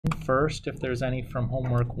first if there's any from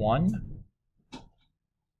homework 1.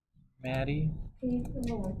 Maddie? Can you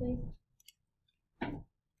come over, please?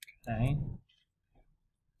 Okay.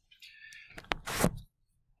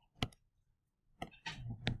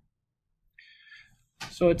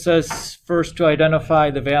 So it says first to identify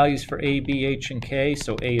the values for A, B, H, and K.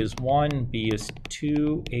 So A is 1, B is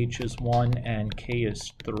 2, H is 1, and K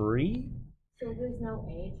is 3. So there's no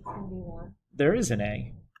H, it's going to be 1. There is an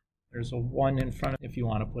A. There's a 1 in front if you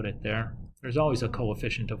want to put it there. There's always a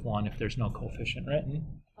coefficient of 1 if there's no coefficient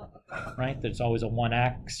written. Right? There's always a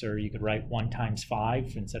 1x, or you could write 1 times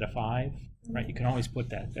 5 instead of 5. Right? You can always put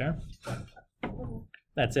that there.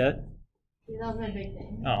 That's it? Yeah, that was my big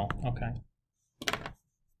thing. Oh, okay.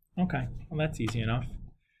 Okay, well that's easy enough.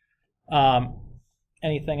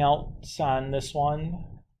 Anything else on this one?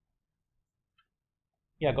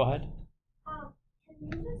 Yeah, go ahead. Can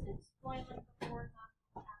you just explain like the four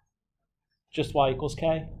times? Just y equals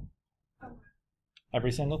k?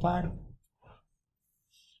 Every single time?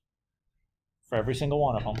 For every single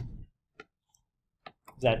one of them.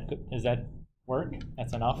 Is that work?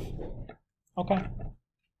 That's enough? Okay.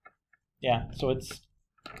 Yeah, so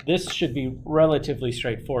this should be relatively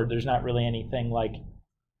straightforward. There's not really anything like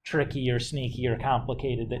tricky or sneaky or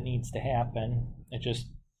complicated that needs to happen. It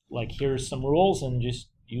just like here's some rules and just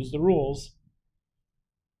use the rules.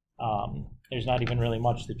 There's not even really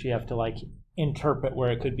much that you have to like interpret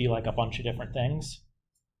where it could be like a bunch of different things.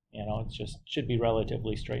 You know, it just should be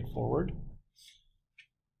relatively straightforward.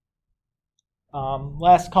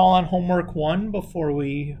 Last call on homework 1 before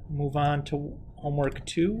we move on to homework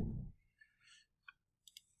 2.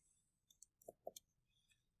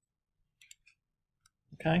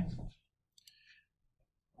 Okay.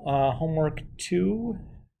 Homework 2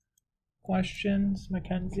 questions,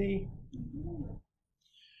 Mackenzie.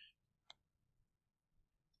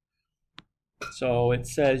 So it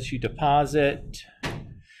says you deposit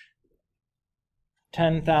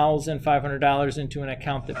 $10,500 into an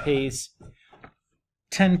account that pays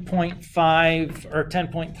 10.5 or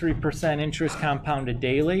 10.3% interest compounded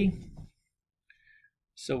daily.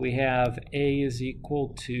 So we have A is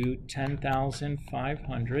equal to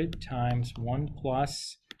 10,500 times 1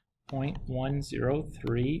 plus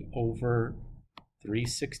 0.103 over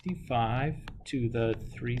 365 to the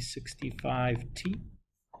 365t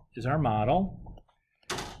is our model.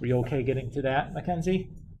 Are you okay getting to that,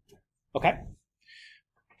 Mackenzie? Okay.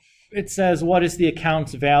 It says, what is the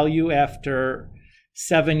account's value after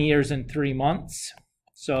 7 years and 3 months?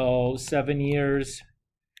 So 7 years,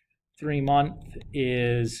 3 months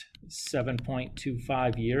is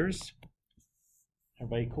 7.25 years.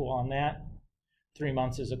 Everybody cool on that? 3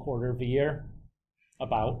 months is a quarter of a year,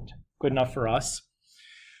 about. Good enough for us.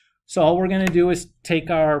 So all we're going to do is take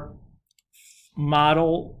our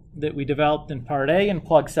model that we developed in part A and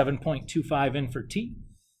plug 7.25 in for t.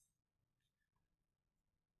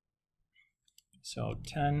 So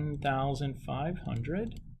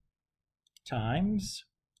 10,500 times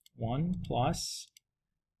 1 plus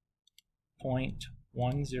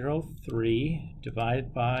 0.103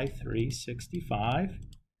 divided by 365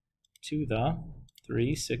 to the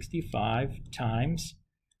 365 times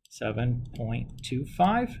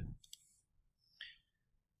 7.25.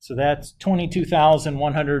 So that's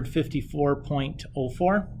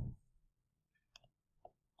 22,154.04.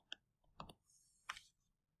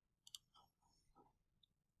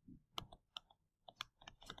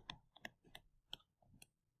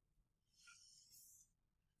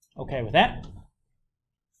 Okay with that?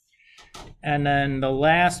 And then the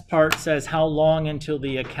last part says how long until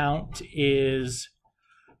the account is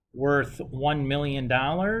worth $1 million.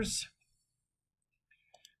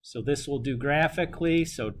 So this will do graphically.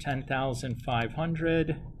 So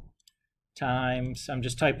 10,500 times, I'm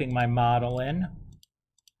just typing my model in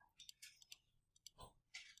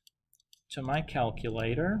to my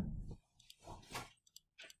calculator.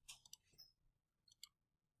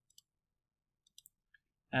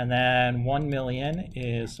 And then 1 million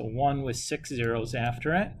is a 1 with 6 zeros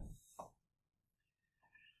after it.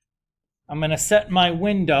 I'm going to set my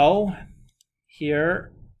window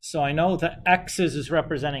here. So I know the x's is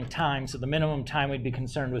representing time, so the minimum time we'd be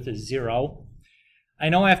concerned with is 0. I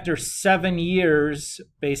know after 7 years,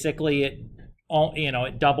 basically it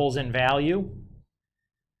doubles in value.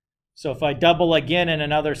 So if I double again in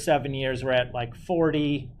another 7 years, we're at like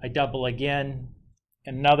 40. I double again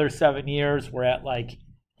in another 7 years, we're at like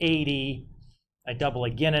 80. I double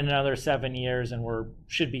again in another 7 years, and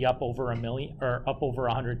should be up over 1 million or up over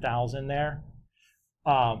 100,000 there.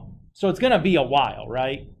 So it's going to be a while,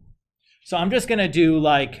 right? So I'm just going to do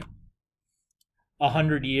like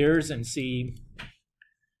 100 years and see.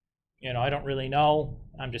 I don't really know.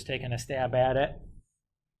 I'm just taking a stab at it.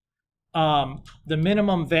 The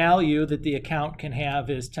minimum value that the account can have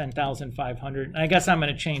is 10,500. I guess I'm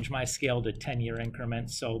going to change my scale to 10-year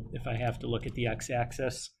increments, so if I have to look at the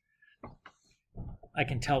x-axis, I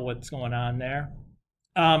can tell what's going on there.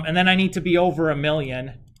 And then I need to be over $1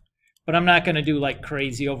 million, but I'm not going to do like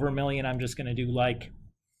crazy over $1 million. I'm just going to do like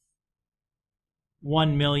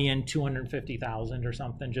 1,250,000 or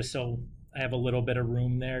something, just so I have a little bit of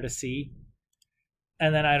room there to see.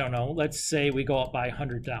 And then I don't know, let's say we go up by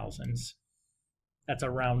 100,000s. That's a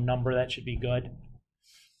round number, that should be good.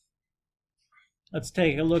 Let's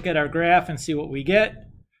take a look at our graph and see what we get.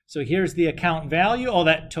 So here's the account value. Oh,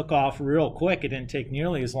 that took off real quick. It didn't take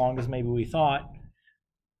nearly as long as maybe we thought.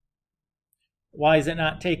 Why is it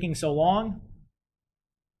not taking so long?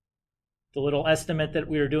 The little estimate that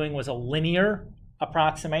we were doing was a linear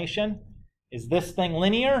approximation. Is this thing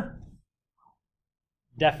linear?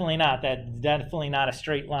 Definitely not. That's definitely not a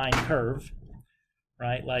straight line curve,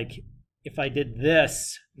 right? Like if I did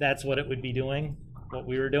this, that's what it would be doing, what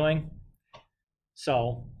we were doing.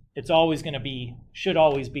 So it's always going to be, should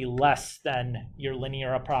always be less than your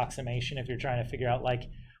linear approximation if you're trying to figure out like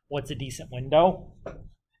what's a decent window.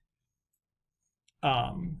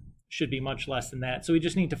 Should be much less than that. So we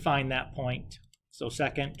just need to find that point. So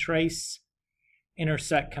second, trace,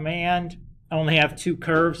 intersect command. I only have 2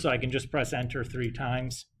 curves, so I can just press enter 3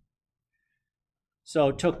 times. So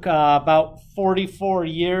it took about 44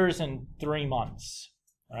 years and 3 months,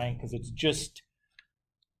 right? Because it's just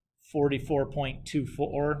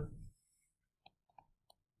 44.24.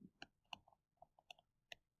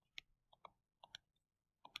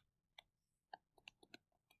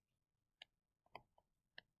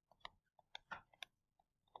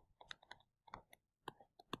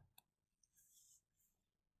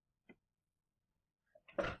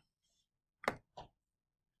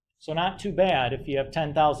 So not too bad if you have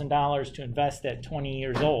 $10,000 to invest at 20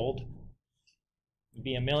 years old. You'd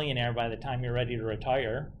be a millionaire by the time you're ready to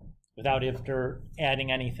retire without after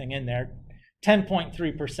adding anything in there.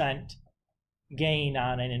 10.3% gain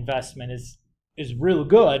on an investment is real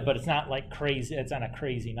good, but it's not like crazy. It's not a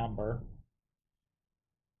crazy number.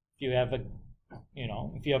 If you have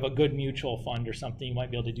if you have a good mutual fund or something, you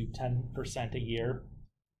might be able to do 10% a year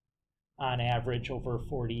on average over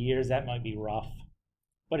 40 years. That might be rough.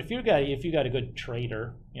 But if you got a good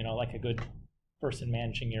trader, like a good person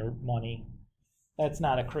managing your money, that's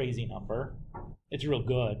not a crazy number. It's real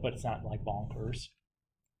good, but it's not like bonkers.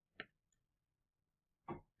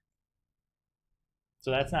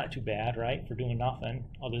 So that's not too bad, right? For doing nothing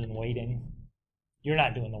other than waiting. You're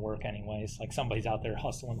not doing the work anyways. Like somebody's out there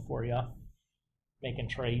hustling for you, making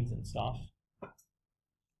trades and stuff.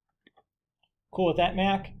 Cool with that,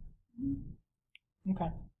 Mac?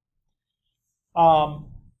 Okay.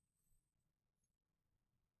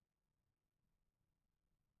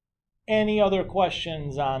 Any other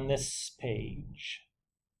questions on this page?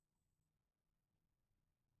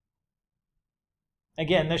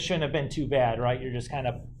 Again, this shouldn't have been too bad, right? You're just kind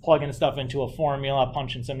of plugging stuff into a formula,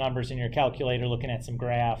 punching some numbers in your calculator, looking at some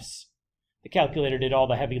graphs. The calculator did all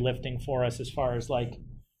the heavy lifting for us as far as like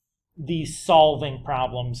these solving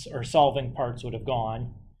problems or solving parts would have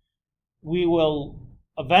gone. We will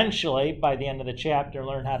eventually, by the end of the chapter,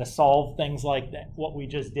 learn how to solve things like that, what we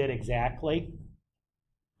just did exactly.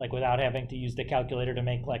 Like without having to use the calculator to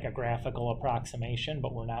make like a graphical approximation,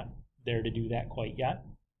 but we're not there to do that quite yet.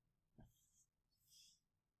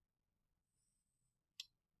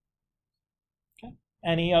 Okay.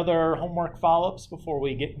 Any other homework follow-ups before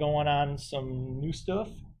we get going on some new stuff?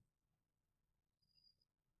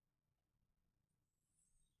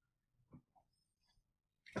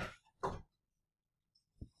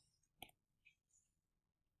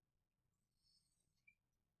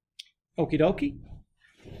 Okie dokie.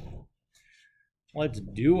 Let's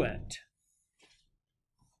do it.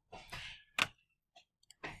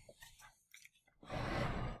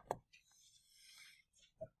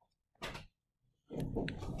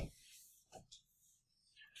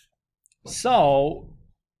 So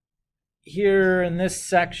here in this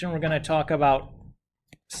section, we're going to talk about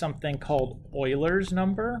something called Euler's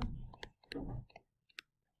number.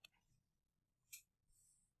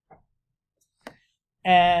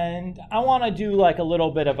 And I want to do like a little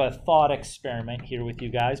bit of a thought experiment here with you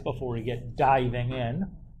guys before we get diving in.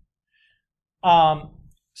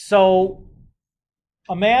 So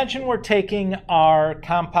imagine we're taking our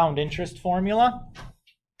compound interest formula.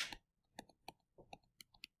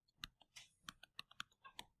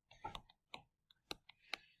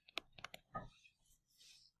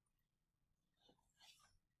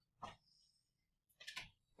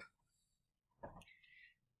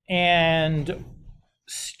 And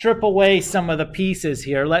strip away some of the pieces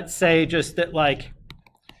here. Let's say just that like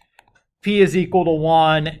P is equal to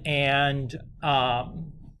 1 and,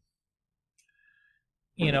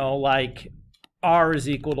 you know, like R is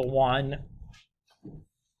equal to 1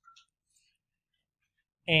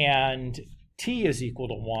 and T is equal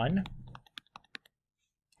to 1.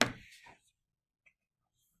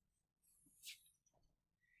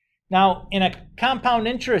 Now, in a compound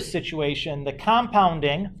interest situation, the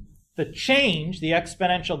compounding, the change, the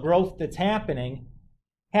exponential growth that's happening,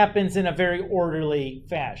 happens in a very orderly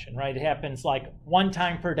fashion, right? It happens like 1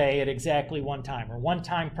 time per day at exactly 1 time, or 1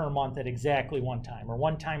 time per month at exactly 1 time, or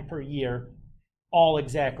 1 time per year, all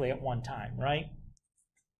exactly at 1 time, right?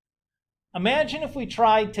 Imagine if we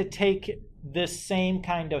tried to take this same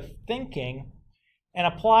kind of thinking and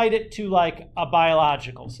applied it to like a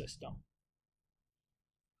biological system.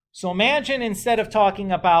 So imagine instead of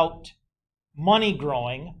talking about money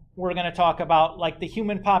growing, we're going to talk about like the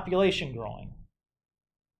human population growing.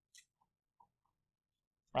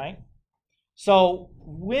 Right? So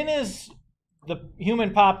when is the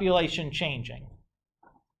human population changing?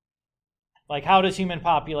 Like how does human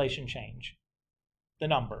population change? The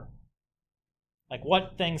number. Like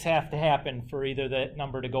what things have to happen for either that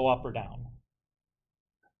number to go up or down?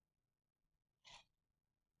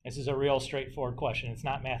 This is a real straightforward question. It's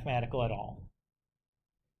not mathematical at all.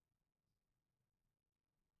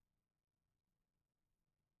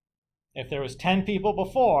 If there was 10 people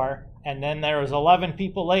before, and then there was 11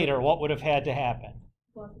 people later, what would have had to happen?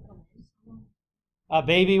 A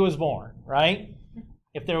baby was born, right?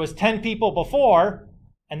 If there was 10 people before,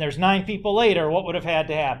 and there's 9 people later, what would have had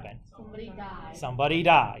to happen? Somebody died. Somebody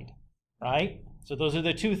died, right? So those are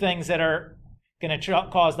the two things that are going to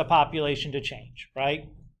cause the population to change, right?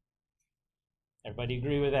 Everybody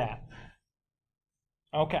agree with that?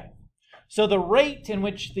 Okay. So the rate in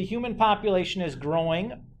which the human population is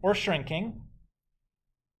growing or shrinking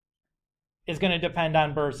is going to depend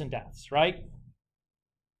on births and deaths, right?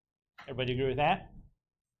 Everybody agree with that?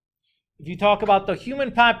 If you talk about the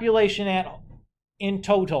human population in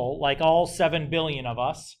total, like all 7 billion of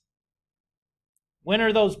us, when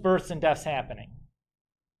are those births and deaths happening?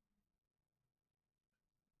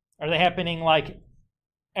 Are they happening like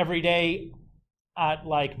every day at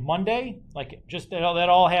like Monday? Like just that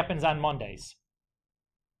all happens on Mondays?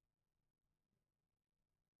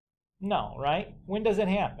 No, right? When does it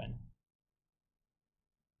happen?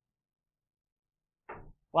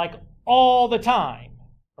 Like all the time,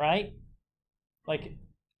 right? Like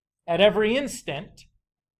at every instant,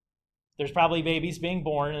 there's probably babies being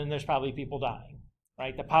born and there's probably people dying,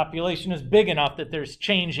 right? The population is big enough that there's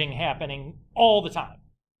changing happening all the time,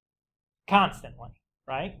 constantly,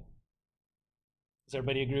 right? Does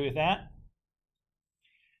everybody agree with that?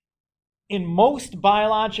 In most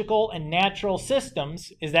biological and natural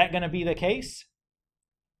systems, is that going to be the case?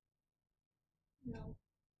 No.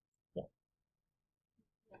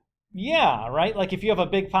 Yeah, right? Like if you have a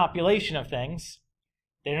big population of things,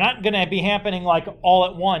 they're not going to be happening like all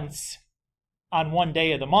at once on one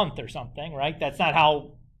day of the month or something, right? That's not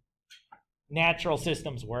how natural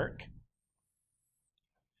systems work.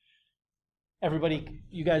 Everybody,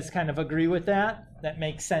 you guys kind of agree with that? That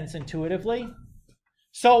makes sense intuitively.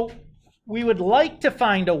 So we would like to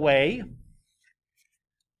find a way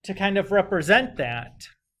to kind of represent that.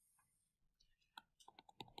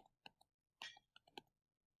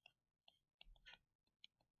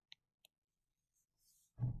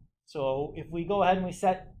 So if we go ahead and we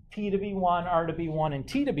set P to be 1, R to be 1, and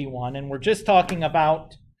T to be 1, and we're just talking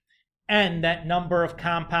about N, that number of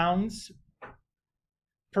compounds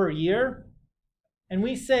per year, and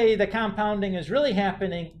we say the compounding is really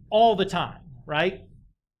happening all the time, right?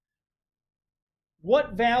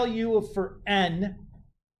 What value for N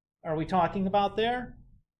are we talking about there?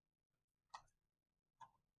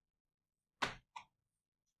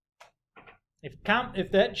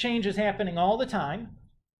 If that change is happening all the time,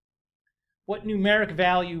 what numeric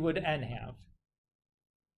value would N have?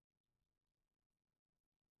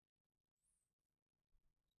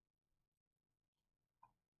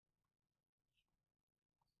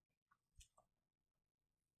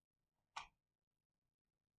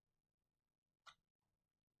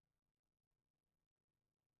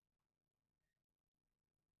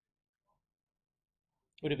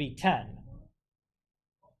 Would it be 10?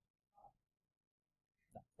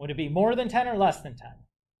 Would it be more than 10 or less than 10?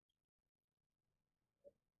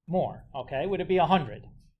 More, okay. Would it be 100?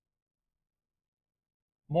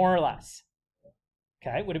 More or less?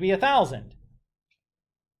 Okay. Would it be 1,000?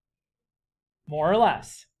 More or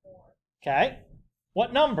less? Okay.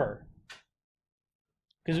 What number?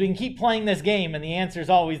 Because we can keep playing this game and the answer is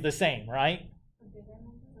always the same, right?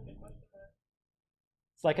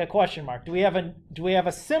 It's like a question mark. Do we have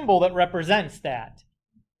a symbol that represents that?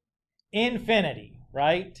 Infinity,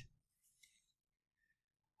 right?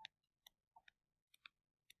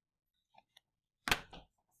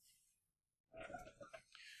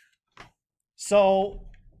 So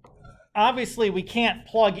obviously we can't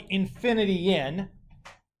plug infinity in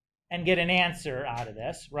and get an answer out of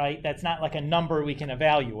this, right? That's not like a number we can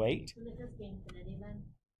evaluate. Will it just be infinity then?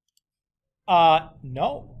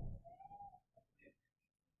 No.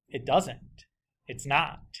 It doesn't. It's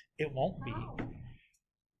not. It won't be.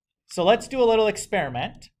 So let's do a little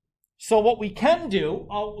experiment. So what we can do,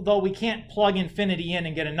 although we can't plug infinity in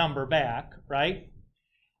and get a number back, right?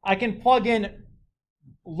 I can plug in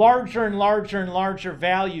larger and larger and larger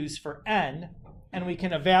values for n, and we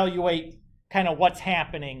can evaluate kind of what's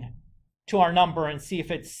happening to our number and see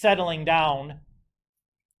if it's settling down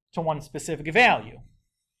to one specific value.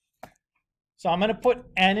 So I'm going to put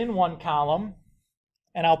n in one column,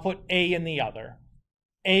 and I'll put a in the other.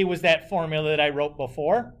 A was that formula that I wrote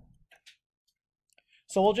before.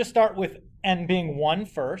 So we'll just start with n being 1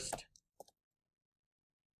 first.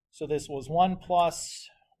 So this was 1 plus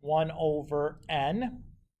 1 over n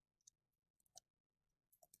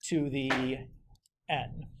to the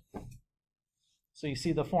n. So you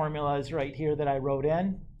see the formula is right here that I wrote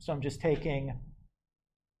in. So I'm just taking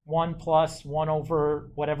 1 plus 1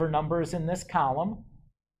 over whatever number is in this column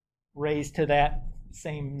raised to that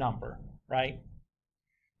same number, right?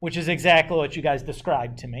 Which is exactly what you guys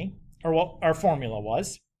described to me, or what our formula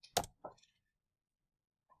was.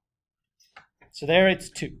 So there it's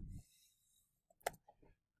 2.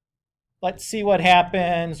 Let's see what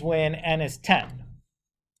happens when n is 10.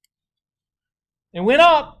 It went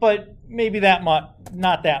up, but maybe that much,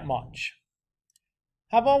 not that much.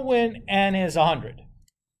 How about when n is 100?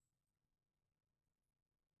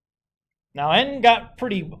 Now n got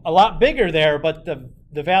a lot bigger there, but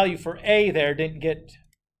the value for a there didn't get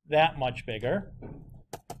that much bigger.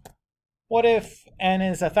 What if n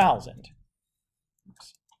is 1,000?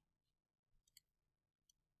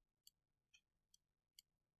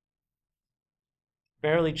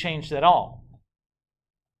 Barely changed at all.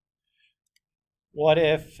 What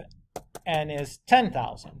if n is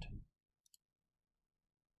 10,000?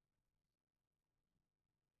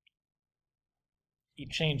 It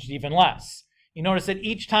changed even less. You notice that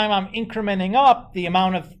each time I'm incrementing up, the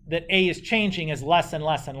amount that a is changing is less and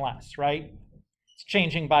less and less, right? It's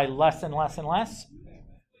changing by less and less and less.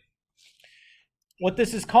 What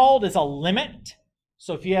this is called is a limit.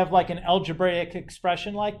 So if you have like an algebraic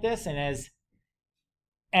expression like this, and as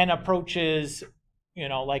n approaches,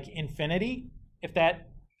 like infinity, if that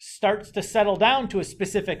starts to settle down to a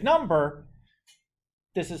specific number,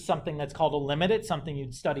 this is something that's called a limit. It's something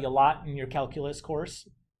you'd study a lot in your calculus course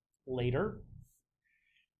later.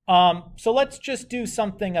 So let's just do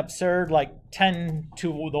something absurd like 10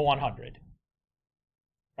 to the 100,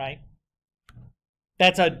 right?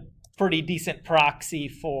 That's a pretty decent proxy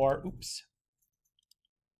for,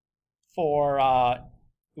 sorry.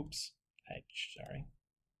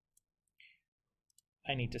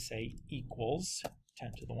 I need to say equals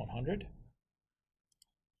 10 to the 100.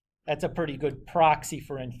 That's a pretty good proxy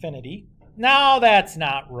for infinity. No, that's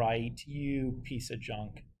not right, you piece of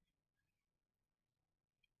junk.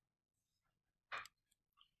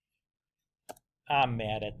 I'm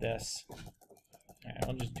mad at this. All right,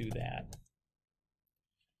 I'll just do that.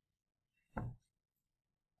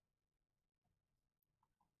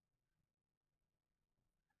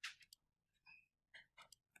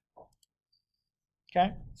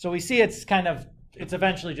 Okay, so we see it's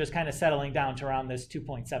eventually just kind of settling down to around this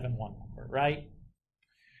 2.71 number, right?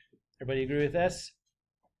 Everybody agree with this?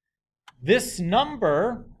 This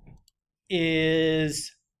number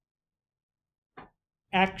is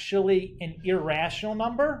actually an irrational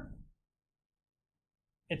number.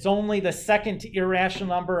 It's only the second irrational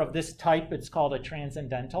number of this type. It's called a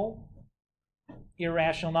transcendental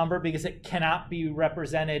irrational number because it cannot be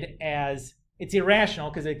represented as, it's irrational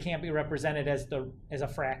because it can't be represented as a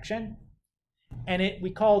fraction. And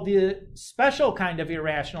we call the special kind of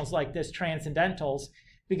irrationals like this transcendentals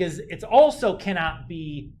because it also cannot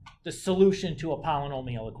be the solution to a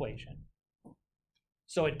polynomial equation.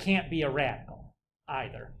 So it can't be a radical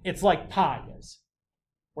either. It's like pi is,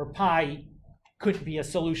 where pi couldn't be a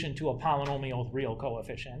solution to a polynomial with real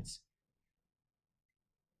coefficients.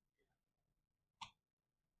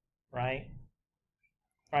 Right?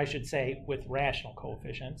 Or I should say with rational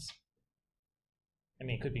coefficients. I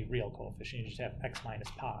mean, it could be real coefficient. You just have x minus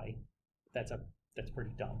pi. That's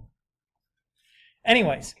pretty dumb.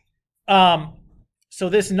 Anyways, so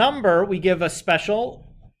this number we give a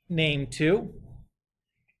special name to,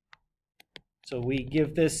 So we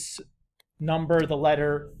give this number the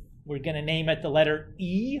letter, we're going to name it the letter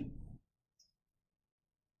E.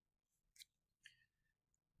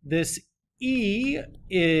 This E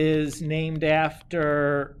is named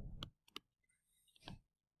after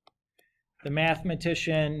the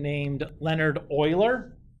mathematician named Leonard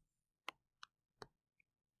Euler.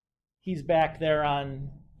 He's back there on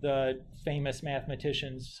the famous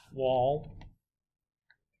mathematician's wall,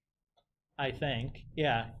 I think.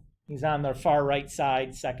 Yeah, he's on the far right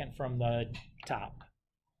side, second from the top.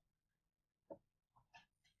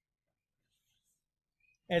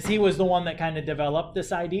 As he was the one that kind of developed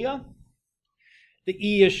this idea. The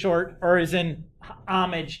E is short, or is in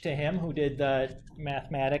homage to him who did the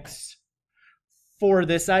mathematics for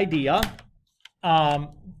this idea.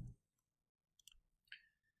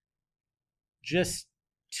 Just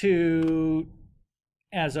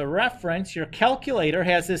as a reference, your calculator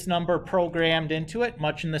has this number programmed into it,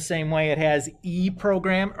 much in the same way it has E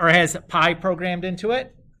programmed, or has pi programmed into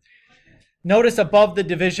it. Notice above the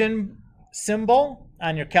division symbol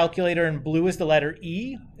on your calculator in blue is the letter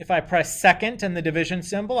E. If I press second in the division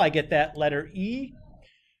symbol, I get that letter E.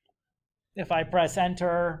 If I press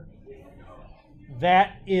enter,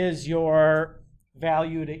 that is your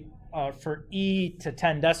value for E to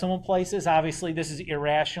 10 decimal places. Obviously, this is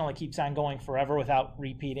irrational. It keeps on going forever without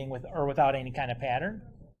repeating or without any kind of pattern.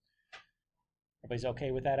 Everybody's okay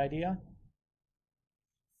with that idea?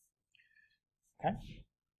 Okay.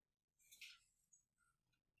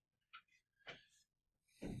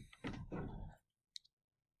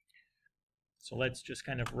 So let's just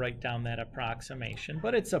kind of write down that approximation,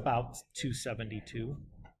 but it's about 272.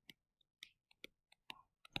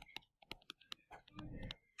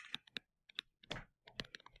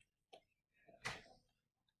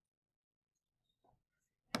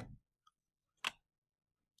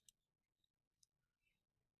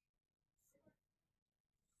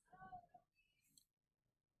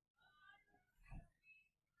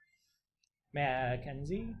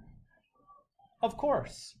 Mackenzie? Of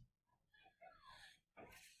course.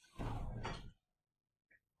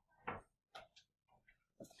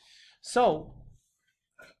 So,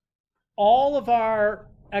 all of our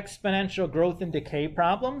exponential growth and decay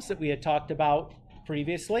problems that we had talked about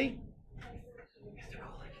previously,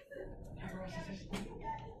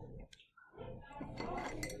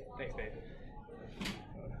 Thanks, babe.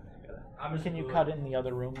 can you cut it in the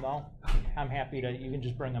other room though? I'm happy to, you can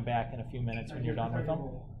just bring them back in a few minutes when you're done with them.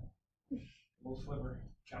 Little sliver.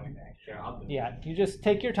 I'll be back. Sure, I'll do it. Yeah, you just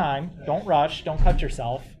take your time. Don't rush. Don't cut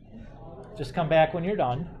yourself. Just come back when you're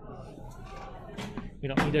done. We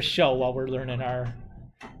don't need a show while we're learning our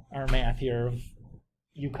math here of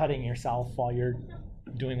you cutting yourself while you're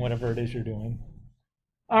doing whatever it is you're doing.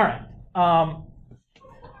 All right.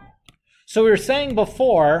 So we were saying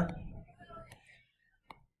before,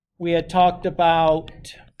 we had talked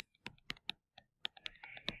about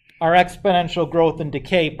our exponential growth and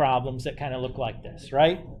decay problems that kind of look like this,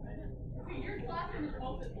 right?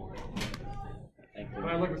 When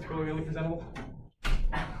I look at school, really presentable.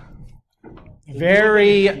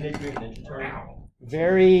 Very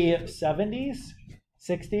 70s,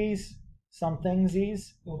 60s,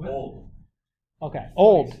 somethingsies. Old. Okay,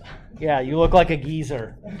 old. Yeah, you look like a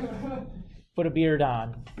geezer. Put a beard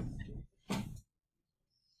on.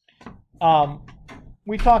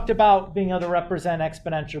 We talked about being able to represent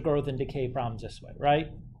exponential growth and decay problems this way,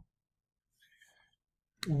 right?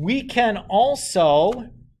 We can also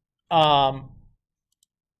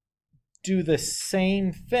do the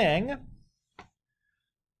same thing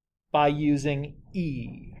by using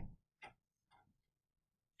E.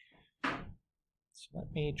 So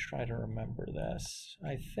let me try to remember this.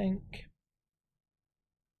 I think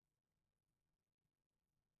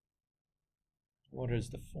what is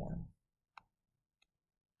the form?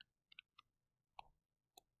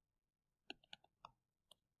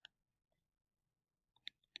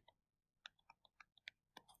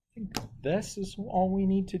 I think this is all we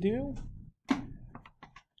need to do.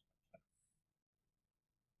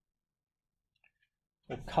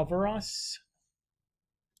 Will cover us.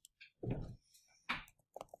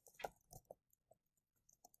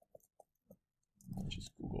 I'll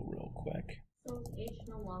just Google real quick. So is H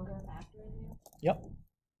no longer a factor in there? Yep.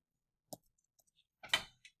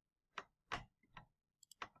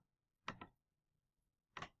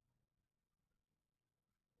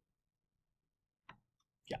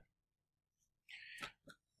 Yeah.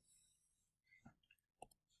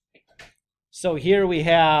 So here we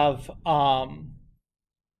have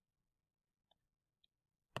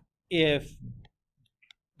if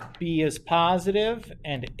B is positive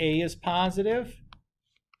and A is positive,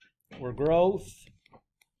 we're growth.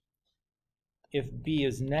 if B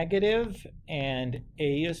is negative and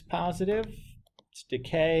A is positive, it's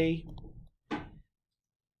decay.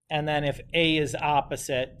 And then if A is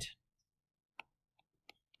opposite,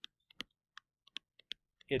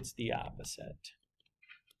 it's the opposite.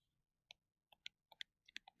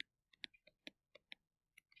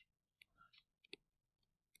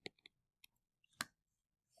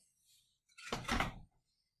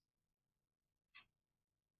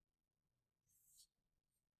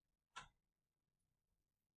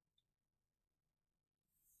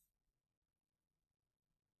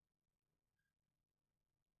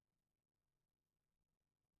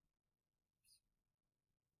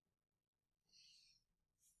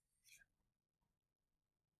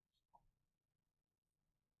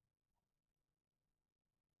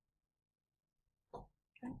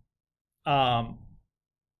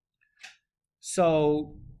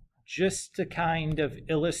 So just to kind of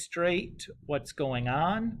illustrate what's going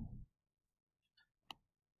on,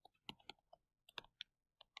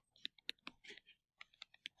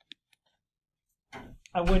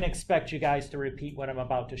 I wouldn't expect you guys to repeat what I'm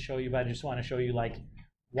about to show you, but I just want to show you like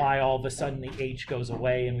why all of a sudden the H goes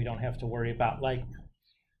away and we don't have to worry about like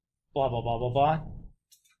blah, blah, blah, blah, blah.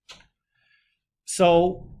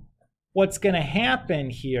 So what's going to happen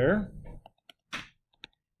here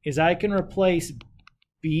is I can replace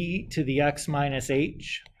b to the x minus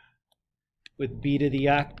h with b to the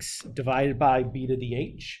x divided by b to the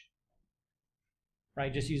h,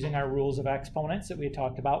 right? Just using our rules of exponents that we had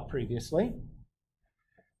talked about previously.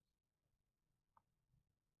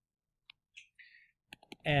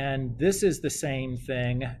 And this is the same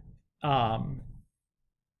thing.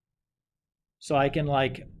 So I can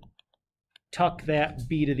like tuck that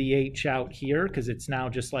b to the h out here because it's now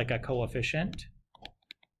just like a coefficient.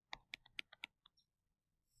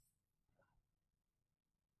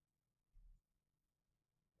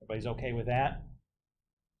 Everybody's okay with that?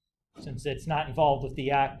 Since it's not involved with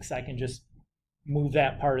the x, I can just move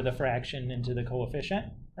that part of the fraction into the coefficient,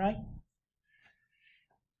 right?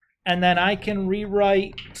 And then I can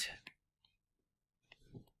rewrite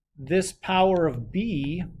this power of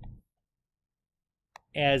b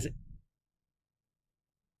as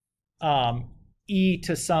e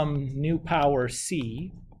to some new power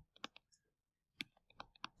c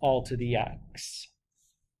all to the x.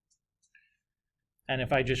 And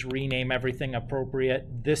if I just rename everything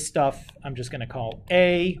appropriate, this stuff I'm just going to call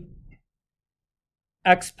a.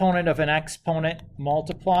 Exponent of an exponent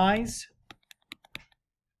multiplies.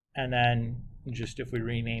 And then just if we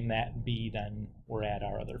rename that b, then we're at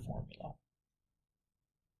our other formula.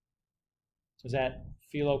 Does that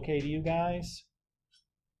feel okay to you guys?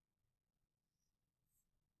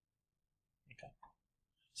 Okay.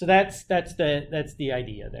 So that's the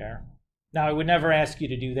idea there. Now I would never ask you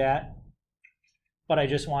to do that, but I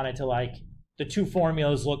just wanted to like, the two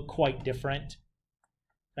formulas look quite different.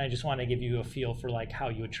 And I just want to give you a feel for like how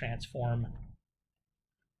you would transform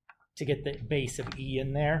to get the base of e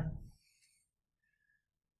in there.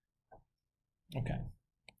 Okay.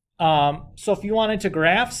 So if you wanted to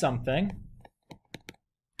graph something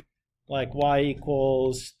like y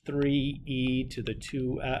equals 3e to the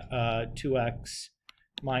 2x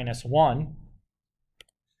minus 1,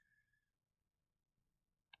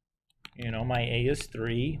 you know, my a is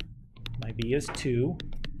 3, my b is 2,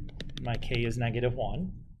 my k is negative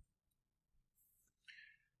 1.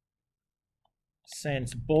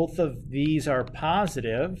 Since both of these are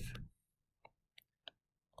positive,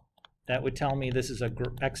 that would tell me this is an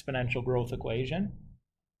exponential growth equation,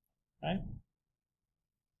 right?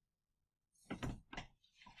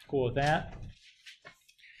 Cool with that.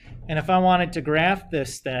 And if I wanted to graph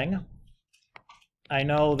this thing, I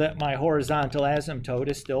know that my horizontal asymptote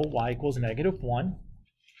is still y equals negative 1.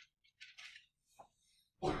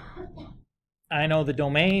 I know the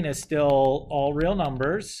domain is still all real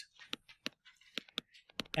numbers.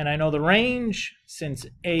 And I know the range, since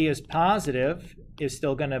a is positive, is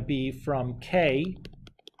still going to be from k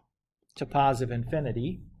to positive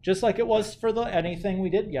infinity, just like it was for anything we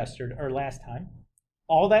did yesterday or last time.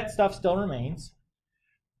 All that stuff still remains.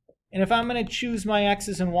 And if I'm going to choose my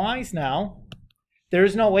x's and y's now,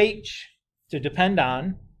 there's no h to depend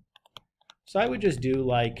on. So I would just do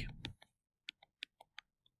like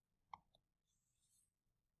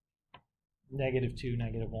 -2,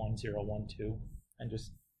 -1, 0, 1, 2, and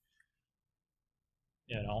just,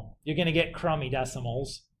 you know, you're going to get crummy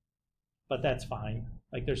decimals, but that's fine.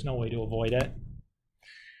 Like, there's no way to avoid it.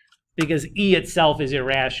 Because e itself is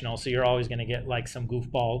irrational, so you're always going to get like some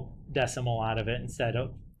goofball decimal out of it instead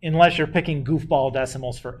of, unless you're picking goofball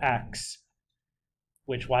decimals for x,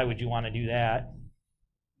 which why would you want to do that?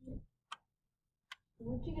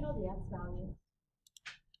 Where'd you get all the x values?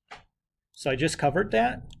 So I just covered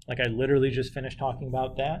that. Like I literally just finished talking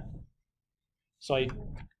about that. So I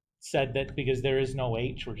said that because there is no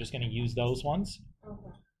h, we're just going to use those ones.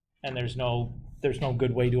 Okay. And there's no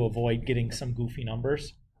good way to avoid getting some goofy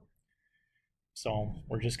numbers. So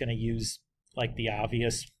we're just going to use like the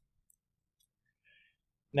obvious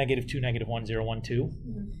 -2, -1, 0, 1, 2.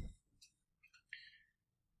 Mm-hmm.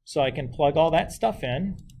 So I can plug all that stuff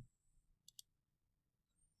in.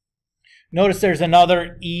 Notice there's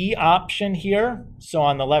another e option here. So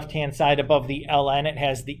on the left-hand side above the ln, it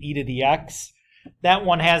has the e to the x. That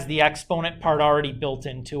one has the exponent part already built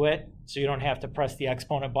into it, so you don't have to press the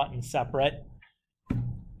exponent button separate.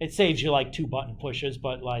 It saves you like 2 button pushes,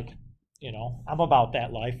 but like, you know, I'm about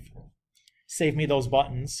that life. Save me those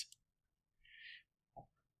buttons.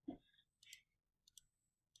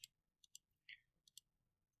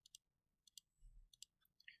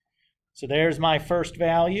 So there's my first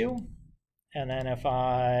value. And then if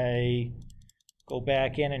I go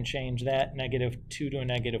back in and change that -2 to a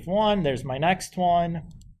 -1, there's my next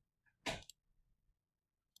one.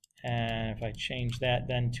 And if I change that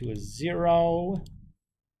then to a 0,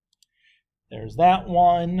 there's that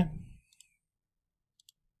one.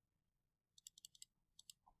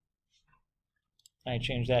 I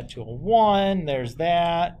change that to a 1, there's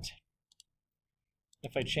that.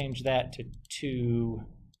 If I change that to 2,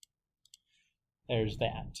 there's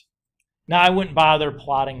that. Now, I wouldn't bother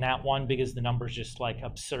plotting that one because the number's just like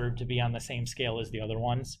absurd to be on the same scale as the other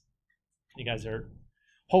ones. You guys are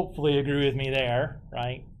hopefully agree with me there,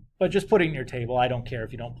 right? But just put it in your table. I don't care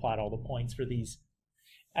if you don't plot all the points for these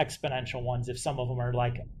exponential ones. If some of them are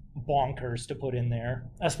like bonkers to put in there,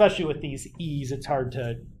 especially with these e's, it's hard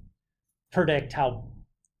to predict how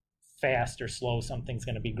fast or slow something's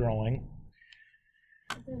going to be growing.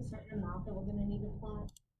 Is there a certain amount that we're going to need to plot?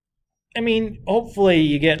 I mean, hopefully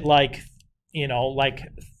you get like, you know, like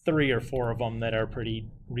 3 or 4 of them that are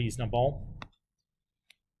pretty reasonable.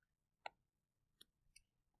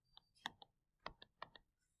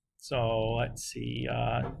 So let's see,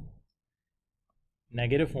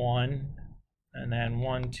 -1, and then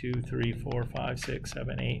 1, 2, 3, 4, 5, 6,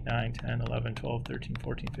 7, 8, 9, 10, 11, 12, 13,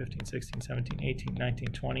 14, 15, 16, 17, 18,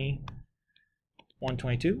 19, 20,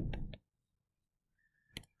 122.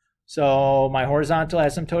 So my horizontal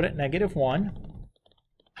asymptote at -1.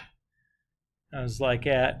 I was like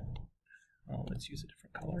at, oh, let's use a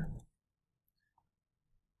different color.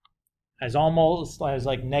 I was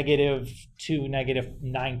like -2,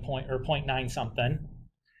 -9 point or 0.9 something.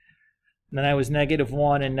 And then I was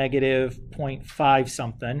 -1 and -0.5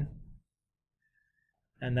 something.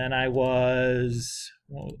 And then I was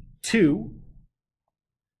 2.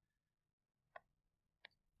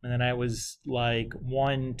 And then I was like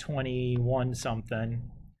 121 something.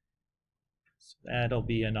 So that'll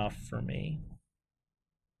be enough for me.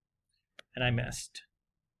 And I missed,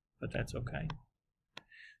 but that's okay.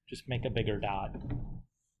 Just make a bigger dot.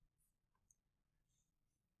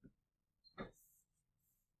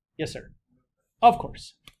 Yes, sir. Of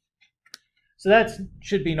course. So that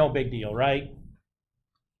should be no big deal, right?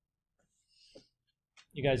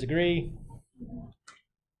 You guys agree?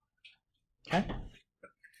 Okay.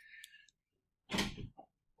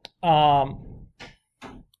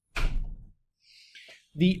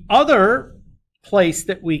 The other place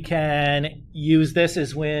that we can use this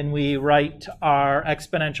is when we write our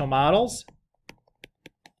exponential models.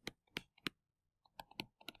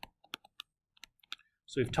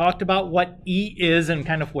 So we've talked about what E is and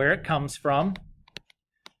kind of where it comes from.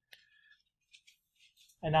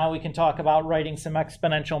 And now we can talk about writing some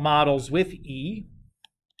exponential models with E.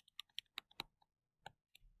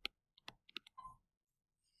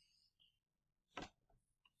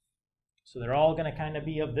 So they're all going to kind of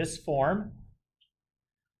be of this form,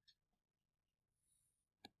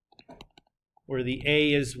 where the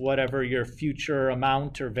A is whatever your future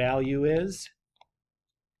amount or value is.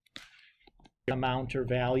 Amount or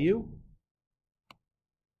value.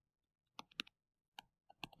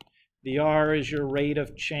 The R is your rate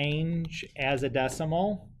of change as a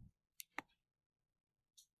decimal.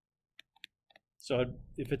 So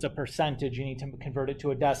if it's a percentage, you need to convert it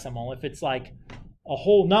to a decimal. If it's like a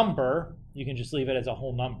whole number, you can just leave it as a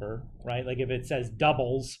whole number, right? Like if it says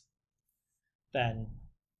doubles, then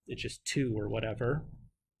it's just 2 or whatever.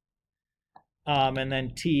 And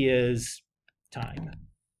then T is time.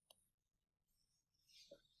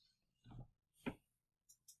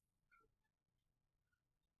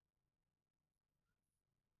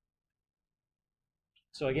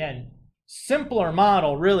 So again, simpler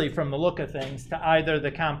model really from the look of things to either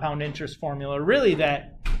the compound interest formula, really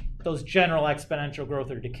that those general exponential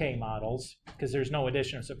growth or decay models, because there's no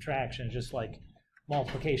addition or subtraction, it's just like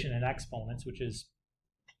multiplication and exponents, which is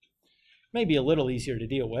maybe a little easier to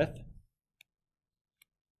deal with.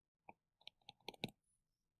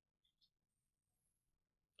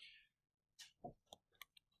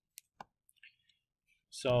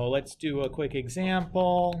 So let's do a quick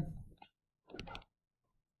example.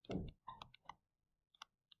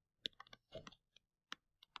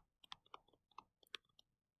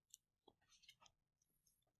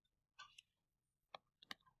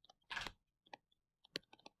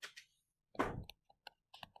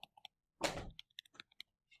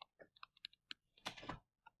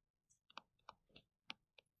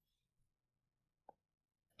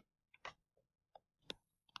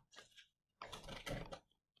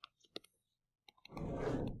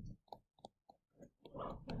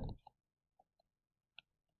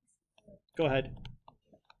 Go ahead.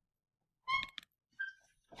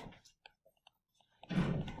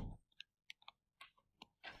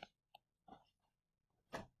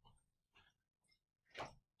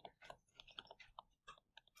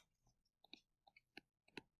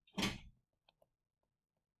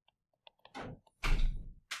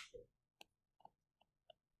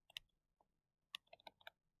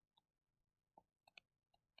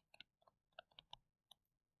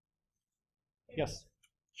 Yes,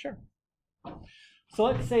 sure. So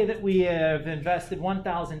let's say that we have invested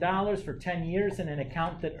 $1,000 for 10 years in an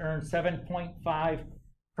account that earns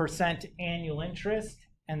 7.5% annual interest,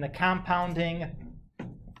 and the compounding,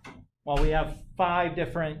 well, we have 5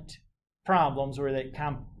 different problems where the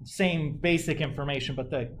same basic information, but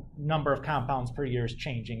the number of compounds per year is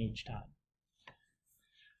changing each time.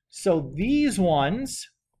 So these ones,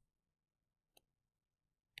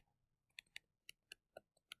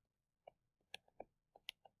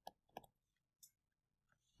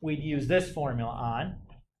 we'd use this formula on,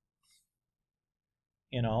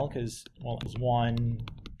 you know, because, well, it was 1,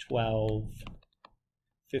 12,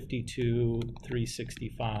 52,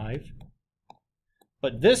 365.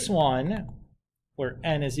 But this one, where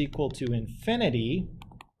n is equal to infinity,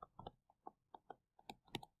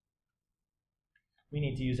 we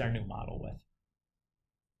need to use our new model with.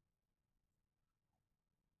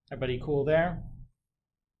 Everybody cool there?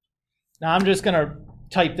 Now I'm just going to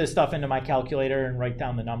type this stuff into my calculator and write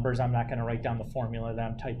down the numbers. I'm not going to write down the formula that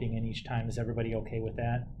I'm typing in each time. Is everybody okay with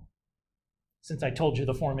that? Since I told you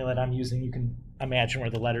the formula that I'm using, you can imagine where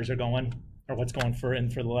the letters are going, or what's going in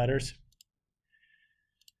for the letters.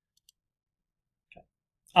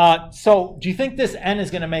 So do you think this n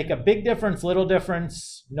is going to make a big difference, little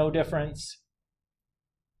difference, no difference?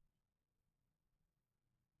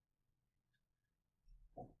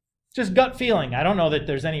 Just gut feeling. I don't know that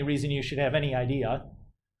there's any reason you should have any idea.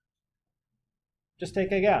 Just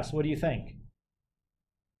take a guess. What do you think?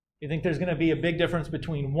 You think there's going to be a big difference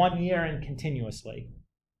between 1 year and continuously?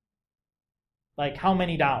 Like how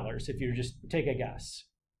many dollars, if you just take a guess?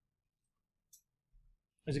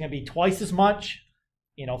 Is it going to be twice as much?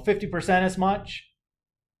 You know, 50% as much?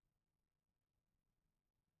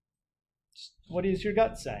 What does your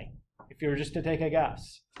gut say if you were just to take a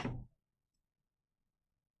guess?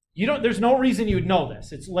 You don't, there's no reason you would know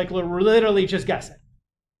this. It's like we're literally just guessing.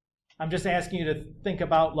 I'm just asking you to think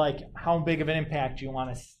about like how big of an impact do you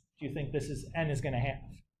think this n is going to have?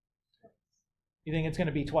 You think it's going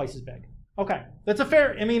to be twice as big? Okay, that's a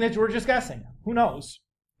fair, I mean, we're just guessing. Who knows,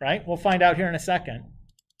 right? We'll find out here in a second.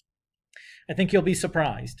 I think you'll be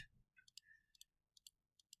surprised.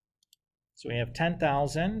 So we have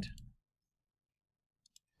 10,000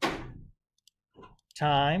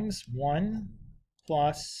 times 1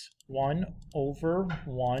 plus 1 over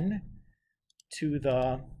 1 to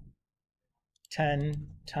the 10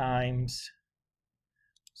 times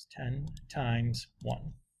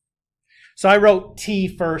 1. So I wrote t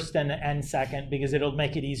first and n second because it'll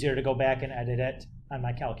make it easier to go back and edit it on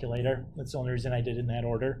my calculator. That's the only reason I did it in that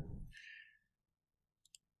order.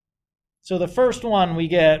 So the first one we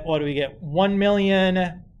get, what do we get?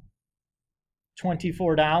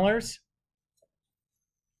 $1,024,000.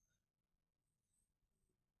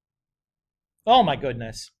 Oh my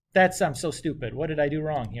goodness. I'm so stupid. What did I do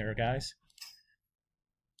wrong here, guys?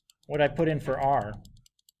 What did I put in for R?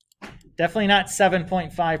 Definitely not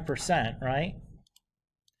 7.5%, right?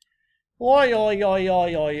 Oi, oi, oi,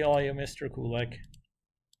 oi, oi, oi, Mr. Kulik.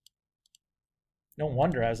 No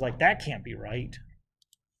wonder I was like, that can't be right.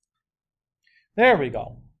 There we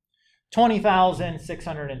go.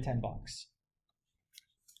 $20,610.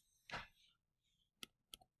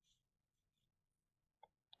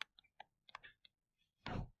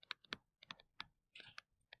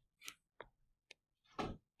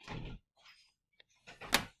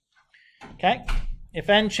 Okay, if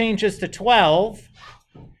n changes to 12,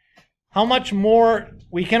 how much more?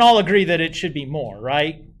 We can all agree that it should be more,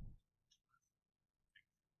 right?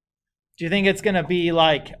 Do you think it's going to be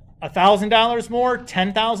like $1,000 more,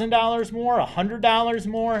 $10,000 more, $100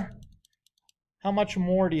 more? How much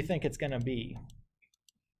more do you think it's going to be?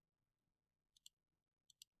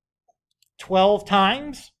 12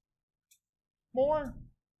 times more?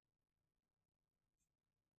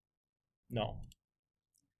 No.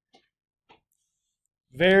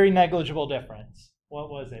 Very negligible difference. What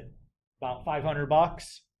was it? About 500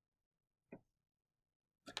 bucks?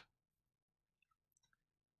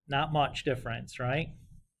 Not much difference, right?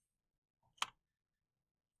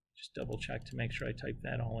 Just double check to make sure I typed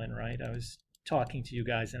that all in right. I was talking to you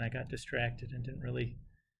guys and I got distracted and didn't really.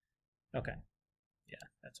 Okay. Yeah,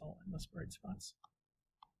 that's all in those bright spots.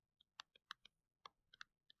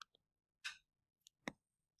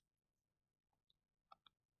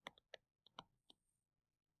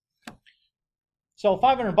 So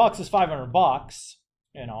 500 bucks is 500 bucks,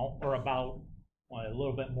 you know, or about a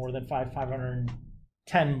little bit more than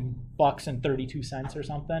 510 bucks and 32 cents or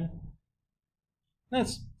something.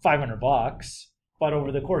 That's 500 bucks, but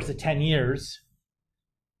over the course of 10 years,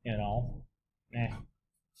 you know,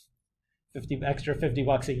 50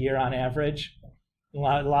 bucks a year on average, a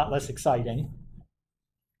lot less exciting.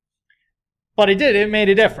 But it made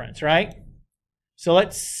a difference, right? So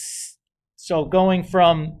going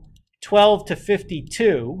from 12 to 52,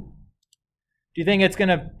 do you think it's going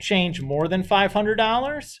to change more than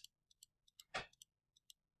 $500?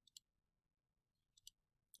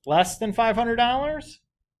 Less than $500?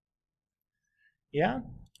 Yeah,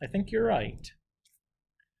 I think you're right.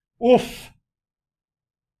 Oof.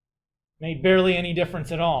 Made barely any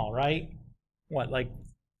difference at all, right? What, like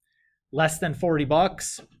less than 40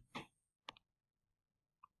 bucks?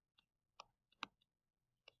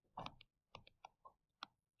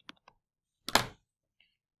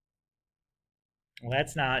 Well,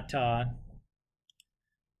 that's not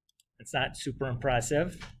super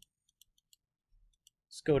impressive.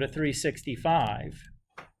 Let's go to 365.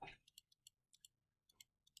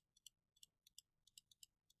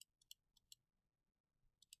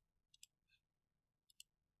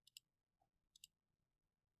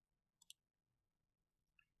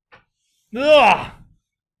 Ugh!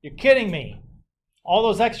 You're kidding me. All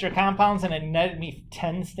those extra compounds and it netted me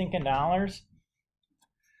 10 stinking dollars?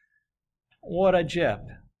 What a jip.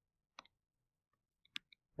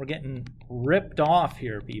 We're getting ripped off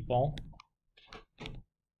here, people.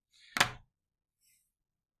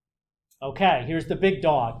 Okay, here's the big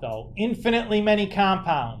dog, though. Infinitely many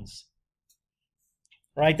compounds.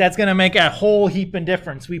 Right? That's going to make a whole heap of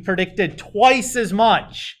difference. We predicted twice as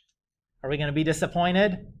much. Are we going to be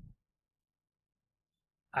disappointed?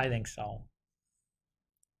 I think so.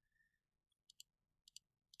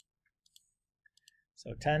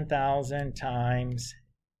 So 10,000 times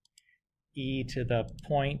e to the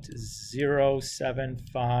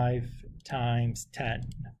 0.075 times 10.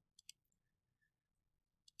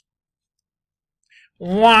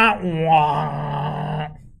 Wah, wah.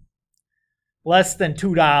 Less than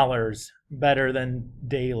 $2, better than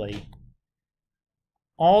daily.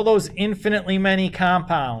 All those infinitely many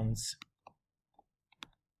compounds,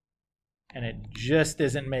 and it just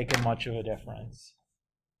isn't making much of a difference.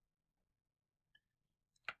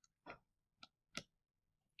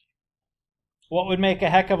 What would make a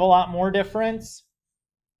heck of a lot more difference?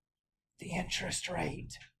 The interest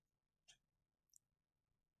rate.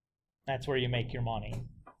 That's where you make your money.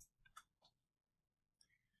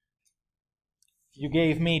 You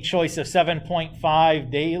gave me choice of 7.5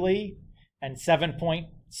 daily and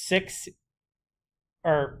 7.6,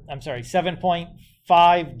 or I'm sorry,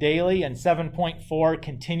 7.5 daily and 7.4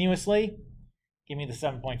 continuously. Give me the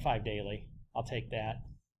 7.5 daily. I'll take that.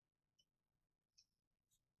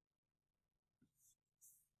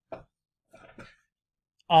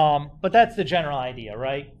 But that's the general idea,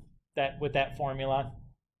 right? That with that formula.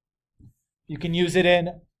 You can use it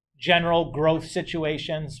in general growth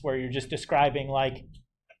situations where you're just describing like,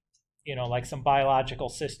 you know, like some biological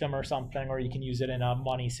system or something, or you can use it in a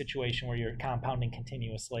money situation where you're compounding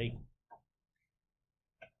continuously.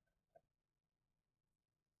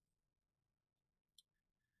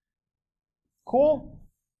 Cool?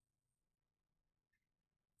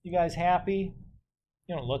 You guys happy?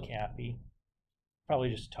 You don't look happy. Probably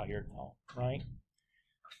just tired though, right?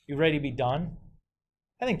 You ready to be done?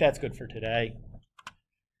 I think that's good for today.